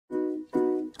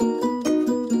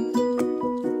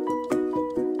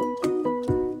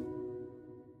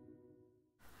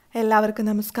എല്ലാവർക്കും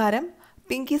നമസ്കാരം.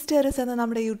 പിങ്കി സ്റ്റേറസ് എന്ന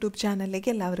നമ്മുടെ യൂട്യൂബ് ചാനലിലേക്ക്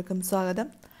എല്ലാവർക്കും സ്വാഗതം.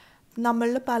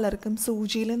 നമ്മളിൽ പലർക്കും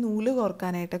സൂചിയിൽ നൂല്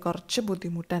കോർക്കാനായിട്ട് കുറച്ച്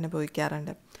ബുദ്ധിമുട്ട്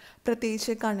അനുഭവിക്കാറുണ്ട്.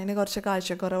 പ്രത്യേകിച്ച് കണ്ണിന് കുറച്ച്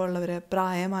കാഴ്ചക്കുറവുള്ളവർ,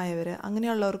 പ്രായമായവർ,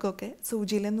 അങ്ങനെയുള്ളവർക്കൊക്കെ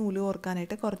സൂചിയിൽ നൂല്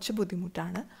കോർക്കാനായിട്ട് കുറച്ച്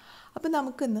ബുദ്ധിമുട്ടാണ്. അപ്പോൾ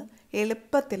നമുക്കിന്ന്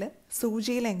എളുപ്പത്തിൽ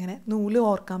സൂചിയിൽ എങ്ങനെ നൂല്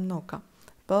കോർക്കാം നോക്കാം.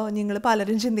 അപ്പോൾ നിങ്ങൾ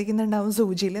പലരും ചിന്തിക്കുന്നുണ്ടാവും,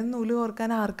 സൂചിയിൽ നൂല്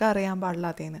കോർക്കാൻ ആർക്കും അറിയാൻ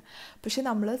പാടില്ലാത്തതെന്ന്. പക്ഷെ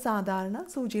നമ്മൾ സാധാരണ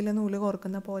സൂചിയിൽ നൂല്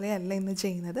കോർക്കുന്ന പോലെയല്ല ഇന്ന്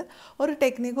ചെയ്യുന്നത്. ഒരു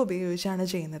ടെക്നിക്ക് ഉപയോഗിച്ചാണ്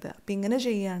ചെയ്യുന്നത്. അപ്പോൾ ഇങ്ങനെ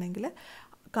ചെയ്യുകയാണെങ്കിൽ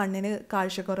കണ്ണിന്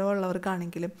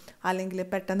കാഴ്ചക്കുറവുള്ളവർക്കാണെങ്കിലും അല്ലെങ്കിൽ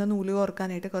പെട്ടെന്ന് നൂല്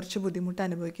കോർക്കാനായിട്ട് കുറച്ച് ബുദ്ധിമുട്ട്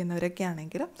അനുഭവിക്കുന്നവരൊക്കെ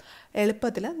ആണെങ്കിലും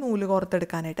എളുപ്പത്തിൽ നൂല്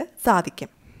കോർത്തെടുക്കാനായിട്ട്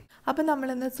സാധിക്കും. അപ്പം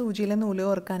നമ്മളിന്ന് സൂചിയിൽ നൂല്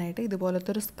കോർക്കാനായിട്ട് ഇതുപോലത്തെ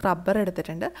ഒരു സ്ക്രബ്ബർ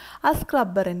എടുത്തിട്ടുണ്ട്. ആ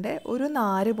സ്ക്രബ്ബറിൻ്റെ ഒരു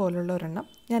നാര് പോലുള്ള ഒരെണ്ണം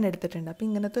ഞാൻ എടുത്തിട്ടുണ്ട്. അപ്പോൾ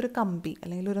ഇങ്ങനത്തെ ഒരു കമ്പി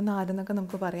അല്ലെങ്കിൽ ഒരു നാരെന്നൊക്കെ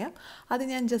നമുക്ക് പറയാം, അത്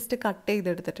ഞാൻ ജസ്റ്റ് കട്ട്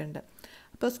ചെയ്തെടുത്തിട്ടുണ്ട്.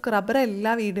 അപ്പോൾ സ്ക്രബ്ബർ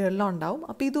എല്ലാ വീടുകളിലും ഉണ്ടാവും.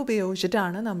 അപ്പോൾ ഇത്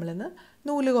ഉപയോഗിച്ചിട്ടാണ് നമ്മളിന്ന്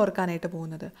നൂല് കോർക്കാനായിട്ട്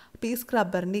പോകുന്നത്. അപ്പോൾ ഈ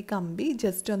സ്ക്രബ്ബറിൻ്റെ ഈ കമ്പി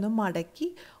ജസ്റ്റ് ഒന്ന് മടക്കി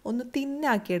ഒന്ന്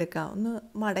തിന്നാക്കിയെടുക്കുക, ഒന്ന്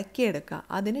മടക്കിയെടുക്കുക.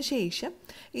 അതിന് ശേഷം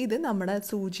ഇത് നമ്മുടെ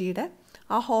സൂചിയുടെ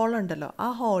ആ ഹോളുണ്ടല്ലോ, ആ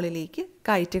ഹോളിലേക്ക്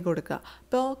കയറ്റി കൊടുക്കുക.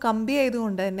 അപ്പോൾ കമ്പി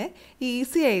ആയതുകൊണ്ട് തന്നെ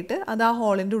ഈസി ആയിട്ട് അത് ആ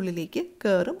ഹോളിൻ്റെ ഉള്ളിലേക്ക്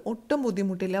കയറും. ഒട്ടും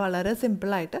ബുദ്ധിമുട്ടില്ല, വളരെ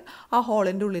സിമ്പിളായിട്ട് ആ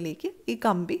ഹോളിൻ്റെ ഉള്ളിലേക്ക് ഈ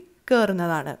കമ്പി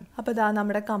കയറുന്നതാണ്. അപ്പോൾ ഇതാ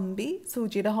നമ്മുടെ കമ്പി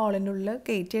സൂചിയുടെ ഹോളിൻ്റെ ഉള്ളിൽ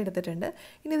കയറ്റി എടുത്തിട്ടുണ്ട്.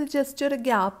 ഇനി ഇത് ജസ്റ്റ് ഒരു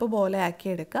ഗ്യാപ്പ് പോലെ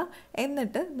ആക്കിയെടുക്കുക.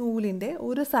 എന്നിട്ട് നൂലിൻ്റെ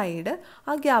ഒരു സൈഡ്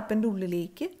ആ ഗ്യാപ്പിൻ്റെ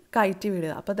ഉള്ളിലേക്ക് കയറ്റി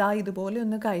വിടുക. അപ്പോൾ ഇതാ ഇതുപോലെ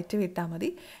ഒന്ന് കയറ്റി വിട്ടാൽ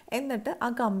മതി. എന്നിട്ട് ആ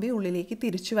കമ്പി ഉള്ളിലേക്ക്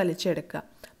തിരിച്ച് വലിച്ചെടുക്കുക.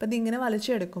 അപ്പോൾ ഇതിങ്ങനെ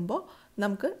വലിച്ചെടുക്കുമ്പോൾ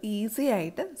നമുക്ക് ഈസി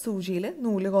ആയിട്ട് സൂചിയിൽ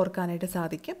നൂല് കോർക്കാനായിട്ട്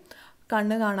സാധിക്കും.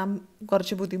 കണ്ണ് കാണാൻ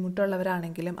കുറച്ച്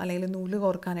ബുദ്ധിമുട്ടുള്ളവരാണെങ്കിലും അല്ലെങ്കിൽ നൂല്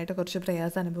കോർക്കാനായിട്ട് കുറച്ച്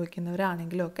പ്രയാസം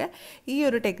അനുഭവിക്കുന്നവരാണെങ്കിലും ഒക്കെ ഈ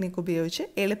ഒരു ടെക്നിക്ക് ഉപയോഗിച്ച്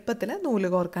എളുപ്പത്തിൽ നൂല്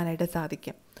കോർക്കാനായിട്ട്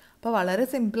സാധിക്കും. അപ്പോൾ വളരെ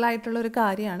സിമ്പിളായിട്ടുള്ളൊരു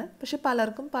കാര്യമാണ്, പക്ഷെ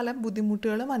പലർക്കും പല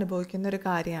ബുദ്ധിമുട്ടുകളും അനുഭവിക്കുന്ന ഒരു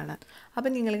കാര്യമാണ്. അപ്പോൾ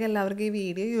നിങ്ങൾക്ക് എല്ലാവർക്കും ഈ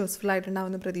വീഡിയോ യൂസ്ഫുൾ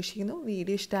ആയിട്ടുണ്ടാവുമെന്ന് പ്രതീക്ഷിക്കുന്നു.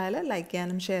 വീഡിയോ ഇഷ്ടമായാൽ ലൈക്ക്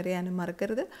ചെയ്യാനും ഷെയർ ചെയ്യാനും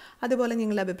മറക്കരുത്. അതുപോലെ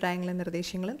നിങ്ങളുടെ അഭിപ്രായങ്ങളും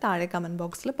നിർദ്ദേശങ്ങളും താഴെ കമൻറ്റ്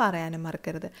ബോക്സിൽ പറയാനും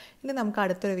മറക്കരുത്. ഇനി നമുക്ക്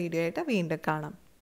അടുത്തൊരു വീഡിയോ ആയിട്ട് വീണ്ടും കാണാം.